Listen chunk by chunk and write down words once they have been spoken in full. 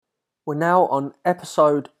We're now on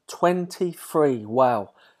episode 23.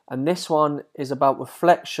 Wow. And this one is about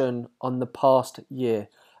reflection on the past year.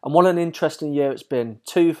 And what an interesting year it's been,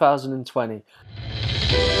 2020.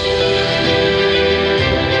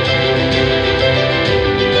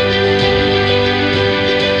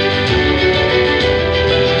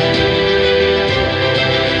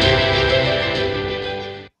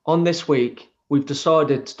 On this week, we've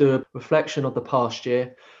decided to do a reflection of the past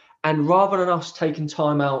year. And rather than us taking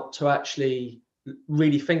time out to actually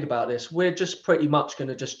really think about this, we're just pretty much going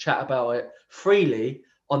to just chat about it freely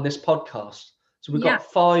on this podcast. So we've got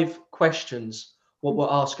 5 questions, what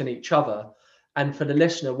we're asking each other. And for the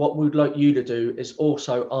listener, what we'd like you to do is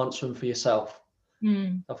also answer them for yourself.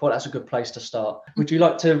 I thought that's a good place to start. Would you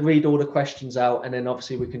like to read all the questions out, and then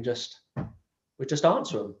obviously we just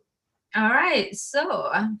answer them? All right.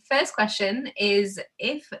 So first question is,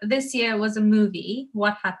 if this year was a movie,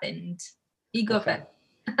 what happened? You go first.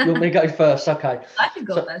 You want me to go first? Okay. I can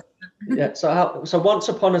go first. Yeah. So once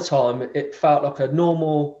upon a time, it felt like a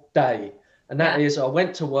normal day. And that is, I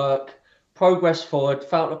went to work, progressed forward,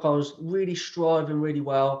 felt like I was really striving really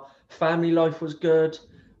well. Family life was good.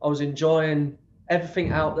 I was enjoying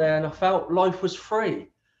everything out there, and I felt life was free.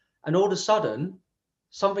 And all of a sudden,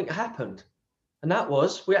 something happened. And that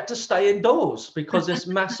was, we had to stay indoors because this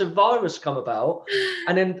massive virus come about,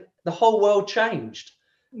 and then the whole world changed.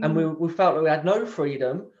 And we felt like we had no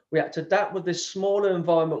freedom. We had to adapt with this smaller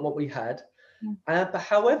environment, what we had. But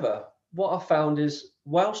however, what I found is,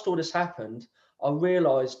 whilst all this happened, I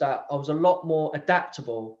realized that I was a lot more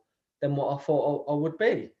adaptable than what I thought I would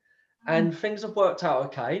be. And things have worked out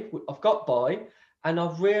okay. I've got by, and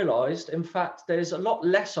I've realized, in fact, there's a lot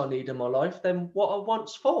less I need in my life than what I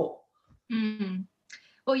once thought.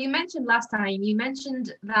 Well, you mentioned last time,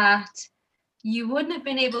 that you wouldn't have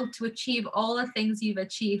been able to achieve all the things you've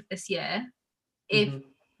achieved this year if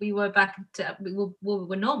we were back to we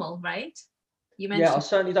were normal, right? You mentioned. Yeah, I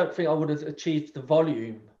certainly don't think I would have achieved the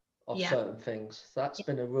volume of certain things. That's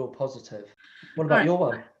been a real positive. What about your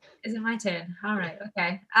one? Is it my turn? All right,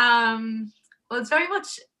 okay. Well, it's very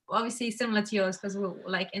much obviously similar to yours because we're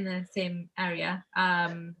like in the same area.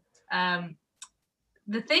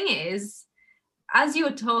 The thing is, as you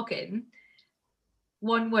were talking,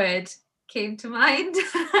 one word came to mind.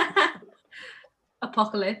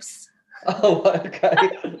 Apocalypse. Oh, okay.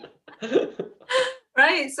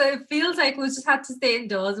 Right, so it feels like we just had to stay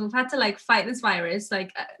indoors, and we've had to like fight this virus,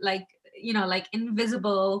 like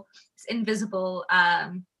invisible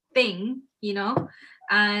thing,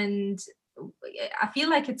 and I feel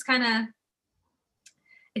like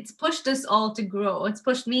it's pushed us all to grow. It's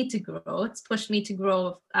pushed me to grow. It's pushed me to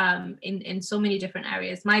grow in so many different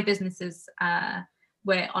areas. My businesses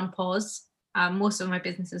were on pause. Most of my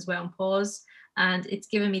businesses were on pause, and it's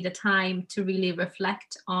given me the time to really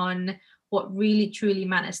reflect on what really truly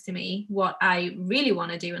matters to me, what I really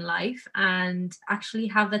want to do in life, and actually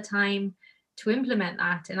have the time to implement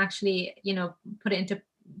that and actually,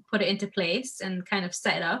 put it into place and kind of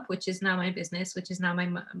set it up, which is now my business, which is now my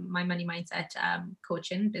money mindset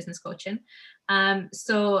coaching, business coaching.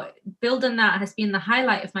 So building that has been the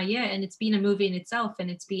highlight of my year, and it's been a movie in itself, and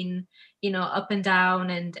it's been, up and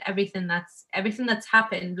down, and everything that's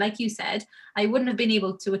happened. Like you said, I wouldn't have been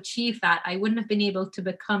able to achieve that. I wouldn't have been able to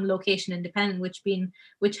become location independent,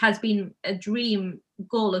 which has been a dream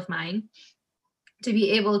goal of mine, to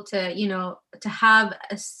be able to, to have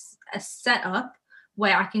a setup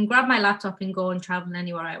where I can grab my laptop and go and travel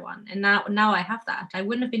anywhere I want. And now I have that. I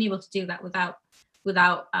wouldn't have been able to do that without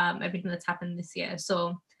everything that's happened this year.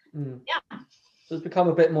 So yeah. So it's become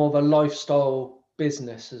a bit more of a lifestyle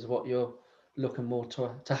business is what you're looking more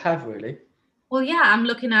to have, really. Well, yeah, I'm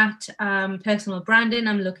looking at personal branding.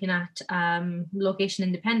 I'm looking at location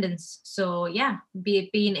independence. So yeah,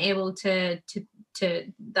 being able to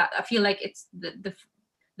that, I feel like it's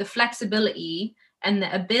the flexibility and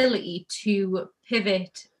the ability to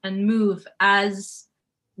pivot and move as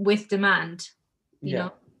with demand,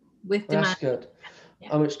 with demand. That's good.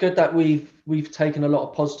 Yeah. It's good that we've taken a lot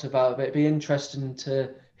of positive out of it. It'd be interesting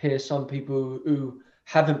to hear some people who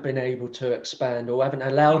haven't been able to expand or haven't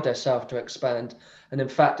allowed themselves to expand, and in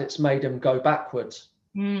fact it's made them go backwards.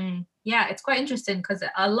 Yeah, it's quite interesting because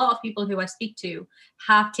a lot of people who I speak to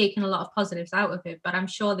have taken a lot of positives out of it, but I'm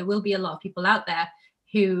sure there will be a lot of people out there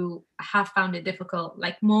who have found it difficult,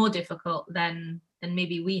 like more difficult than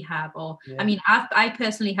maybe we have. Or I mean, I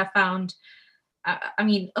personally have found, up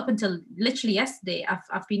until literally yesterday,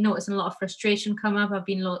 I've been noticing a lot of frustration come up. I've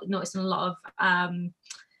been noticing a lot of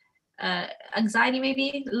anxiety,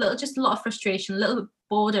 maybe just a lot of frustration, a little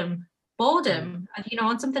boredom boredom, you know,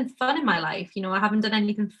 on something fun in my life. You know, I haven't done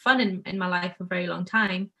anything fun in my life for a very long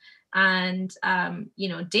time. And, you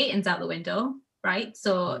know, dating's out the window, right?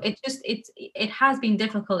 So it has been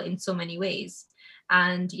difficult in so many ways.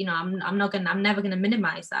 And, you know, I'm never going to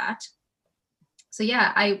minimize that. So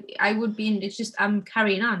yeah, I would be it's just, I'm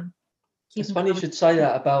carrying on. It's funny you should say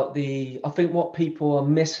that about I think what people are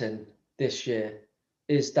missing this year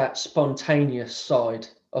is that spontaneous side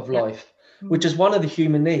of life, which is one of the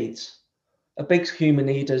human needs. A big human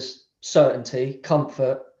need is certainty,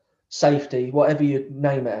 comfort, safety, whatever you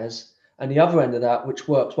name it as. And the other end of that, which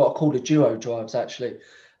works, what I call the duo drives actually.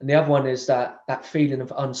 And the other one is that feeling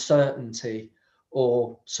of uncertainty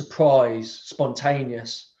or surprise,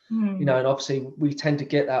 spontaneous. You know, and obviously we tend to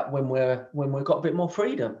get that when we've got a bit more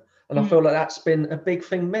freedom. And I feel like that's been a big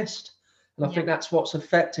thing missed. And I think that's what's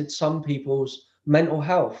affected some people's mental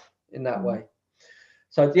health in that way.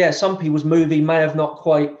 So yeah, some people's movie may have not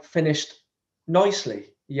quite finished nicely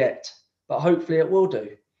yet, but hopefully it will do.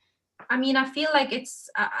 I mean, I feel like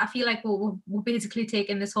we're basically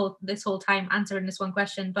taking this whole time answering this one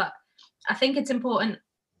question, but I think it's important.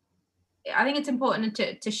 I think it's important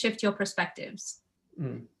to shift your perspectives.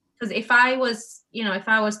 Because if I was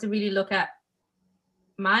to really look at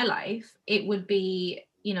my life, it would be,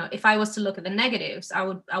 you know, if I was to look at the negatives, I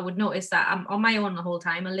would notice that I'm on my own the whole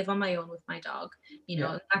time. I live on my own with my dog. You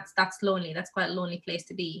know, that's lonely. That's quite a lonely place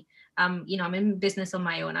to be. You know, I'm in business on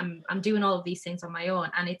my own. I'm doing all of these things on my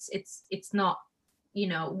own, and it's not, you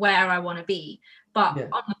know, where I want to be. But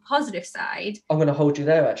on the positive side, I'm going to hold you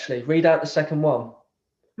there. Actually, read out the second one.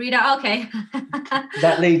 Read out. Okay.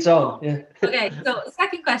 That leads on. Yeah. Okay. So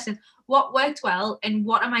second question: what worked well, and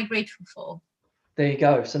what am I grateful for? There you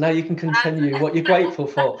go. So now you can continue what you're grateful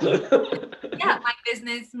for. Yeah, my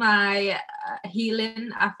business, my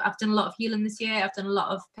healing. I've done a lot of healing this year. I've done a lot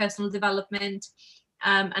of personal development,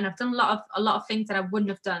 and I've done a lot of things that I wouldn't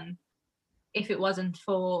have done if it wasn't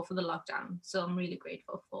for the lockdown. So I'm really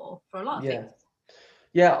grateful for a lot of things.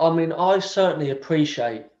 Yeah, I mean, I certainly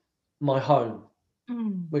appreciate my home,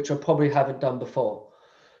 which I probably haven't done before,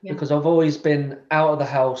 because I've always been out of the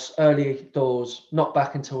house, early doors, not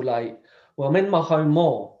back until late. Well, I'm in my home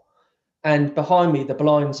more, and behind me the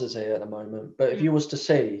blinds is here at the moment. But if you was to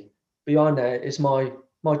see, behind there is my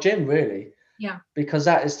gym, really. Yeah. Because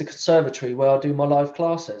that is the conservatory where I do my live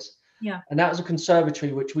classes. Yeah. And that was a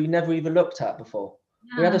conservatory which we never even looked at before.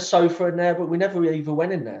 Yeah. We had a sofa in there, but we never even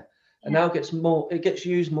went in there. And now it gets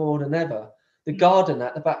used more than ever. The garden,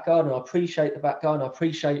 the back garden, I appreciate the back garden. I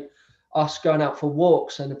appreciate us going out for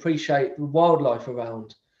walks and appreciate the wildlife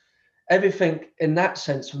around. Everything in that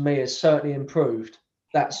sense for me has certainly improved,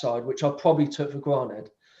 that side, which I probably took for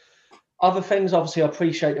granted. Other things, obviously, I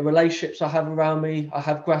appreciate the relationships I have around me. I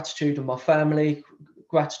have gratitude of my family,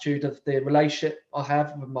 gratitude of the relationship I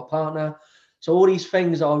have with my partner. So all these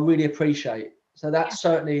things I really appreciate. So that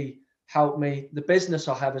certainly helped me. The business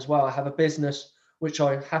I have as well. I have a business which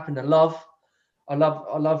I happen to love. I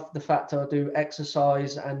love the fact that I do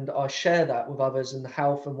exercise and I share that with others in the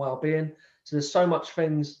health and well-being. So there's so much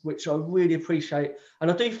things which I really appreciate.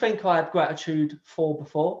 And I do think I had gratitude for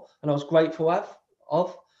before and I was grateful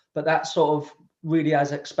of, but that sort of really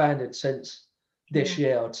has expanded since this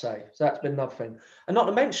year, I'd say. So that's been another thing. And not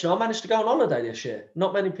to mention, I managed to go on holiday this year.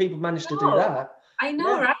 Not many people managed to do that. I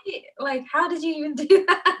know, right? Like, how did you even do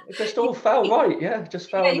that? It just all fell right. Yeah,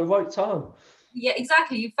 just fell at the right time. Yeah,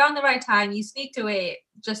 exactly. You found the right time. You sneaked away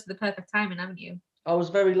just the perfect timing, haven't you? I was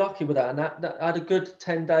very lucky with that. And that I had a good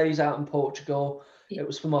 10 days out in Portugal. It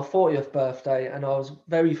was for my 40th birthday. And I was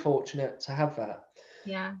very fortunate to have that.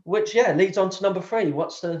 Yeah. Which, leads on to number 3.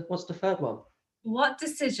 What's the third one? What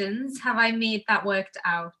decisions have I made that worked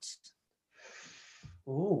out?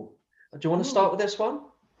 Oh, do you want to start with this one?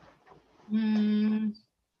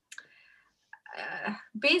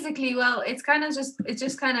 Basically, well, it's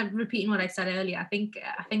just kind of repeating what I said earlier. I think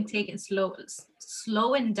taking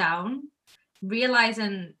slowing down,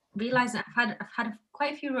 realizing I've had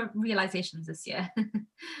quite a few realizations this year,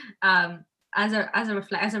 as an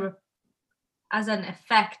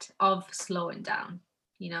effect of slowing down,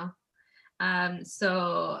 you know.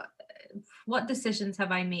 So what decisions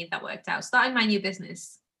have I made that worked out? Starting my new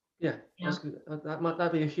business. Yeah,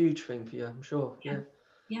 that'd be a huge thing for you, I'm sure. Yeah.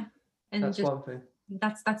 And that's one thing.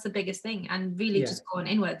 That's the biggest thing, and really just going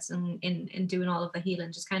inwards and in doing all of the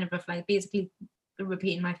healing, just kind of reflect, basically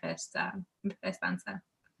repeating my first answer.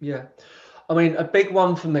 Yeah, I mean, a big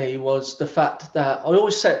one for me was the fact that I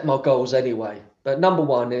always set my goals anyway, but number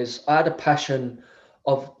one is I had a passion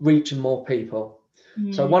of reaching more people.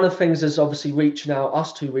 So one of the things is obviously reaching out,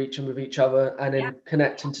 us two reaching with each other and then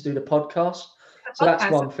connecting to do the podcast. So that's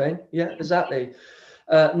one thing. Yeah, exactly.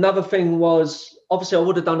 Another thing was, obviously I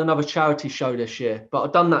would have done another charity show this year, but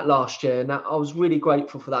I've done that last year, and I was really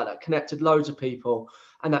grateful for that. That connected loads of people,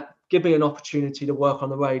 and that gave me an opportunity to work on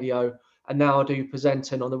the radio. And now I do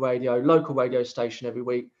presenting on the radio, local radio station every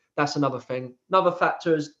week. That's another thing. Another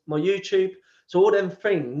factor is my YouTube. So all them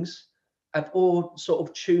things have all sort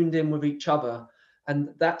of tuned in with each other. And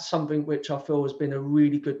that's something which I feel has been a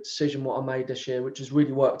really good decision what I made this year, which has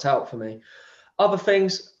really worked out for me. Other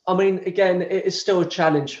things, I mean, again, it is still a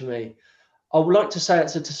challenge for me. I would like to say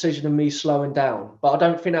it's a decision of me slowing down, but I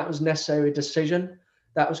don't think that was necessarily a decision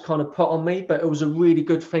that was kind of put on me, but it was a really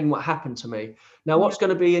good thing what happened to me. Now, what's going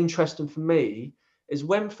to be interesting for me is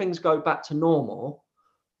when things go back to normal,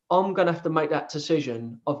 I'm going to have to make that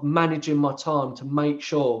decision of managing my time to make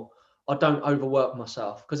sure I don't overwork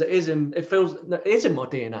myself, because it is in my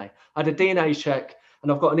DNA. I had a DNA check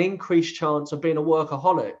and I've got an increased chance of being a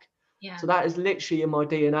workaholic. Yeah. So that is literally in my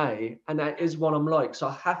DNA, and that is what I'm like. So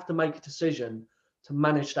I have to make a decision to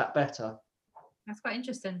manage that better. That's quite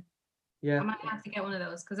interesting. Yeah. I might have to get one of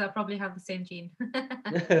those because I probably have the same gene.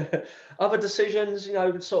 Other decisions,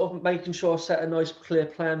 sort of making sure I set a nice clear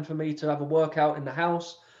plan for me to have a workout in the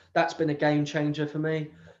house. That's been a game changer for me.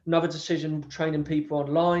 Another decision, training people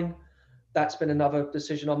online. That's been another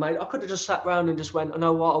decision I made. I could have just sat around and just went, I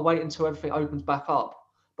know what, I'll wait until everything opens back up.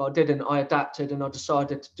 But I didn't. I adapted and I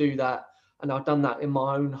decided to do that. And I've done that in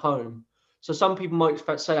my own home. So some people might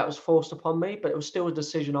say that was forced upon me, but it was still a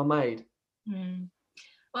decision I made.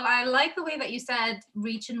 Well, I like the way that you said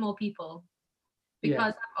reaching more people,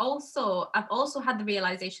 because I've also had the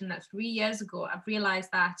realization that 3 years ago, I've realized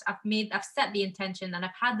that I've set the intention and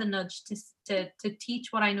I've had the nudge to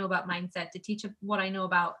teach what I know about mindset, to teach what I know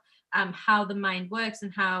about how the mind works,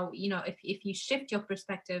 and how, if you shift your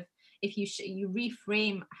perspective, if you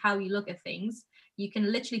reframe how you look at things, you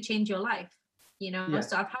can literally change your life.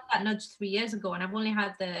 So I've had that nudge 3 years ago, and I've only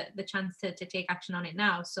had the chance to take action on it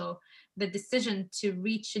now. So the decision to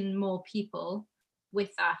reach in more people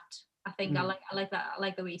with that, I think I like that. I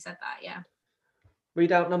like the way you said that. Yeah.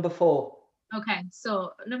 Read out number 4. Okay,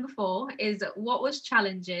 so number 4 is, what was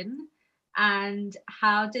challenging and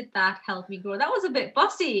how did that help me grow? That was a bit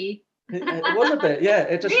bossy. It was a bit, yeah.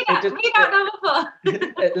 Read out number 4.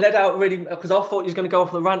 It led out really, because I thought you was going to go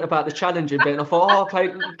off the rant about the challenging bit, and I thought,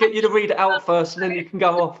 okay, get you to read it out first, and then you can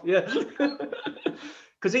go off. Yeah.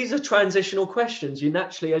 Because these are transitional questions. You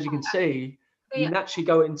naturally, as you can see, you naturally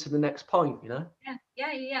go into the next point. Yeah.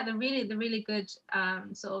 They're really good.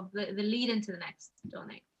 Sort of the lead into the next, don't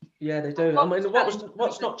they? Yeah, they do. I mean,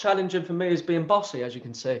 what's not challenging for me is being bossy, as you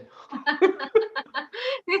can see.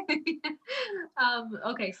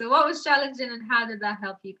 Okay, so what was challenging and how did that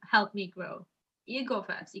help me grow? You go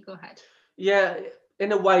first. You go ahead. Yeah,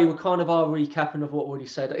 in a way, we kind of are recapping of what we already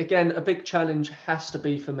said. Again, a big challenge has to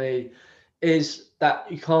be for me is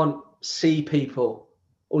that you can't see people,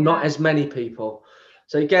 or not as many people.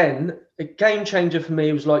 So again, a game changer for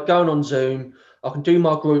me was like going on Zoom. I can do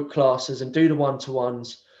my group classes and do the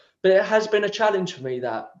one-to-ones, but it has been a challenge for me,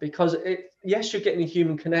 that, because yes, you're getting a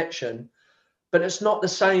human connection, but it's not the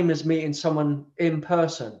same as meeting someone in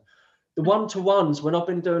person. The one-to-ones, when I've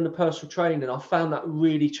been doing the personal training, I found that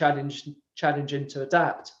really challenging to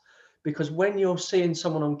adapt, because when you're seeing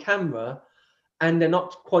someone on camera and they're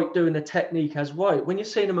not quite doing the technique as right, when you're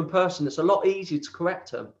seeing them in person, it's a lot easier to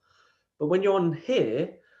correct them. But when you're on here,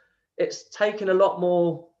 it's taken a lot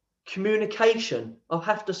more communication. I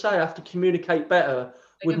have to say, I have to communicate better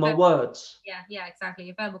with my words. Yeah, exactly.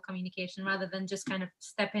 Your verbal communication, rather than just kind of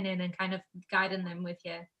stepping in and kind of guiding them with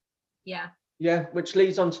you. Yeah, which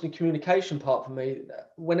leads on to the communication part for me.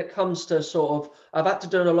 When it comes to sort of, I've had to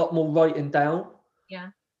do a lot more writing down. Yeah.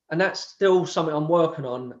 And that's still something I'm working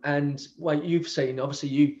on. And well, you've seen,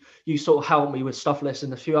 obviously you sort of helped me with Stuff List,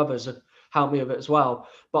 and a few others have helped me with it as well.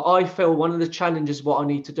 But I feel one of the challenges, what I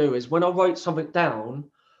need to do is when I write something down,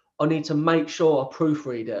 I need to make sure I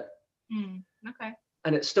proofread it. Okay.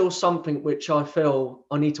 And it's still something which I feel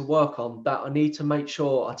I need to work on, that I need to make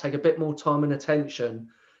sure I take a bit more time and attention.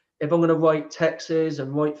 If I'm going to write texts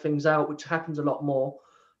and write things out, which happens a lot more,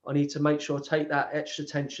 I need to make sure I take that extra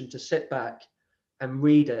attention to sit back and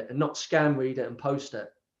read it, and not scan read it and post it.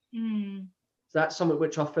 So that's something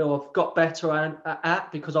which I feel I've got better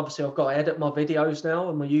at, because obviously I've got to edit my videos now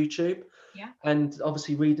on my YouTube. Yeah. And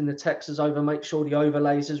obviously reading the texts over, make sure the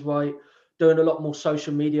overlays is right, doing a lot more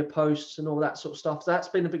social media posts and all that sort of stuff. So that's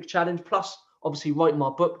been a big challenge. Plus, obviously, writing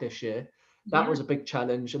my book this year, that was a big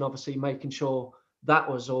challenge. And obviously making sure that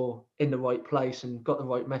was all in the right place and got the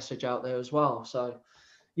right message out there as well. So,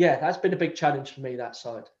 yeah, that's been a big challenge for me, that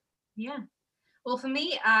side. Yeah. Well, for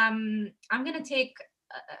me, I'm going to take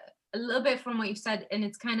a little bit from what you've said, and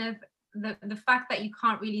it's kind of the fact that you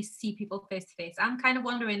can't really see people face to face. I'm kind of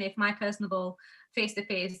wondering if my personable face to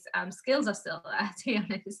face skills are still there, to be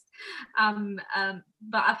honest.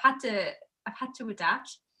 But I've had to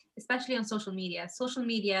adapt, especially on social media. Social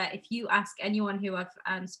media, if you ask anyone who I've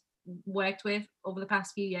worked with over the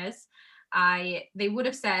past few years, they would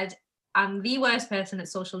have said, I'm the worst person at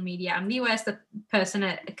social media. I'm the worst person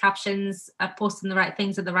at captions, posting the right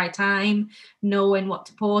things at the right time, knowing what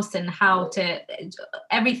to post and how to,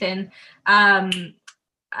 everything. So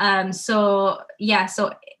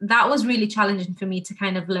that was really challenging for me to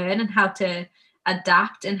kind of learn and how to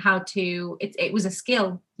adapt and how to, it was a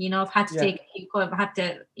skill, I've had to take a few, I've had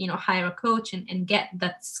to, hire a coach and get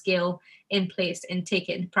that skill in place and take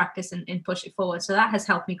it in practice and push it forward. So that has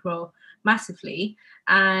helped me grow massively.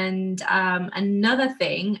 And another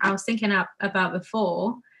thing I was thinking about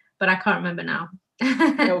before, but I can't remember now.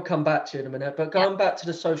 We'll come back to you in a minute. But going back to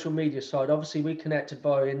the social media side, obviously we connected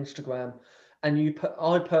via Instagram, and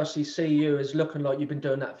I personally see you as looking like you've been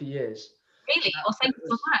doing that for years. Really? Well, thank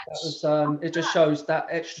you so much. It just shows that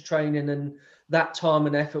extra training and that time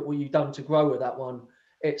and effort what you've done to grow with that one.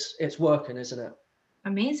 It's working, isn't it?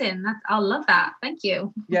 Amazing. I love that. Thank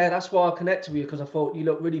you. Yeah, that's why I connected with you, because I thought you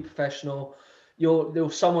look really professional. You're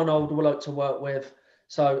someone I would like to work with.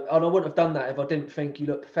 So, and I wouldn't have done that if I didn't think you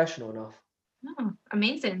look professional enough. Oh,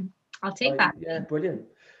 amazing. I'll take that. Yeah, brilliant.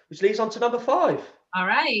 Which leads on to number 5. All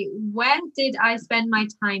right. Where did I spend my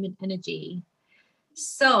time and energy?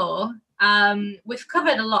 So, we've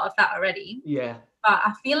covered a lot of that already. Yeah. But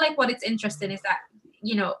I feel like what it's interesting is that,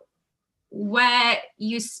 where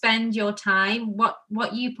you spend your time,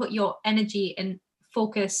 what you put your energy and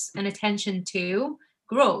focus and attention to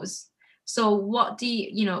grows. So what do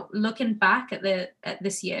you, looking back at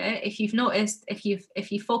this year, if you've noticed, if you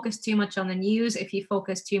focus too much on the news, if you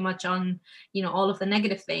focus too much on, all of the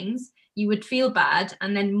negative things, you would feel bad,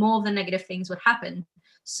 and then more of the negative things would happen.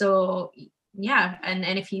 So yeah,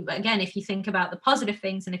 and if you think about the positive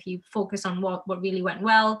things, and if you focus on what really went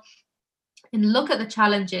well, and look at the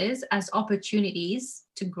challenges as opportunities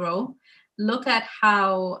to grow, look at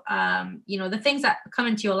how the things that come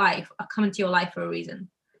into your life are coming to your life for a reason.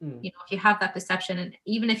 If you have that perception, and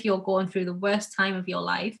even if you're going through the worst time of your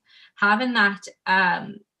life, having that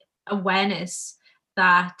awareness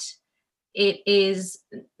that it is,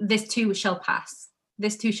 this too shall pass,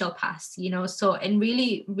 so, and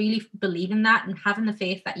really believing that and having the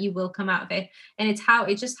faith that you will come out of it. And it's how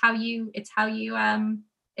you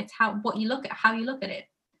look at it.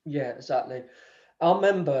 Yeah, exactly. I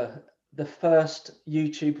remember the first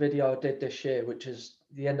YouTube video I did this year, which is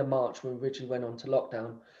the end of March, when we originally went on to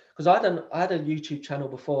lockdown, because I had a YouTube channel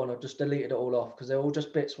before, and I just deleted it all off because they're all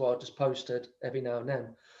just bits where I just posted every now and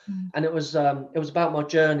then. And it was about my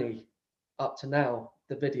journey up to now.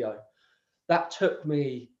 The video that took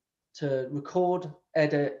me to record,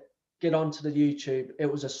 edit, get onto the YouTube,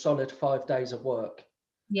 it was a solid 5 days of work.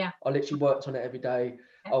 Yeah, I literally worked on it every day.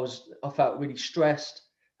 I felt really stressed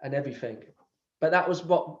and everything, but that was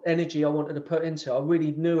what energy I wanted to put into it. I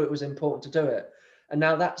really knew it was important to do it. And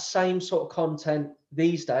now that same sort of content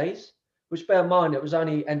these days, which, bear in mind, it was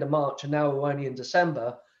only end of March and now we're only in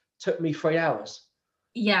December, took me 3 hours.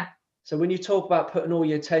 Yeah. So when you talk about putting all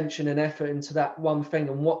your attention and effort into that one thing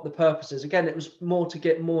and what the purpose is, again, it was more to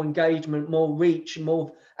get more engagement, more reach,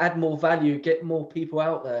 add more value, get more people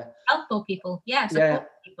out there. Help more people. Yeah.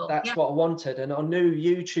 People. That's what I wanted. And I knew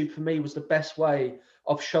YouTube for me was the best way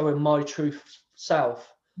of showing my true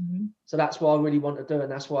self. So that's why I really want to do it.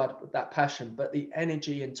 And that's why I had that passion, but the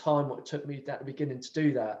energy and time, what it took me at the beginning to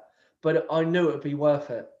do that, but I knew it would be worth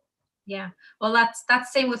it. Yeah, well, that's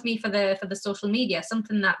same with me for the social media.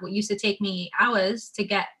 Something that used to take me hours to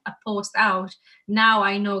get a post out, now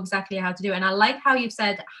I know exactly how to do it. And I like how you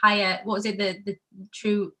said higher, what was it, the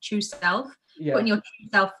true self, putting your true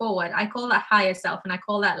self forward. I call that higher self, and I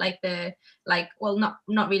call that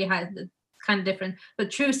not really higher, kind of different, but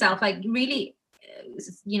true self, like really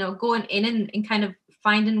going in and kind of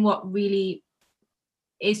finding what really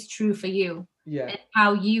is true for you. Yeah. And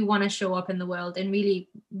how you want to show up in the world, and really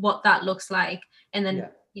what that looks like, and then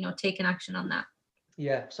taking action on that.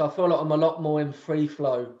 Yeah, so I feel like I'm a lot more in free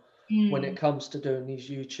flow when it comes to doing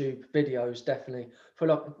these YouTube videos. Definitely I feel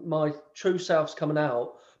like my true self's coming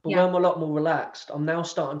out, but when I'm a lot more relaxed, I'm now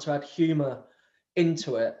starting to add humor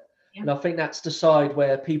into it. And I think that's the side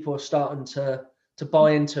where people are starting to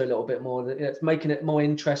buy into a little bit more. It's making it more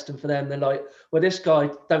interesting for them. They're like, well, this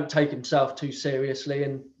guy don't take himself too seriously,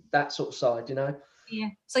 and that sort of side, Yeah,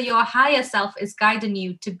 so your higher self is guiding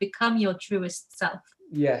you to become your truest self.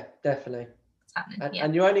 Yeah, definitely. It's happening.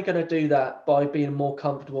 And you're only going to do that by being more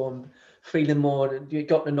comfortable and feeling more, you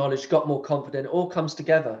got the knowledge, got more confident. It all comes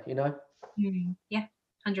together, you know. Yeah,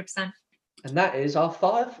 100%. And that is our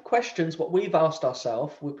 5 questions, what we've asked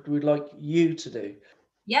ourselves, we'd like you to do.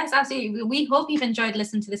 Yes, absolutely. We hope you've enjoyed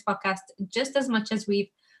listening to this podcast just as much as we've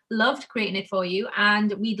loved creating it for you.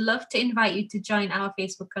 And we'd love to invite you to join our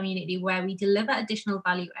Facebook community where we deliver additional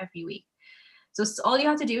value every week. So all you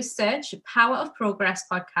have to do is search Power of Progress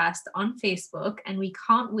podcast on Facebook, and we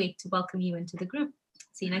can't wait to welcome you into the group.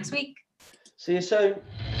 See you next week. See you soon.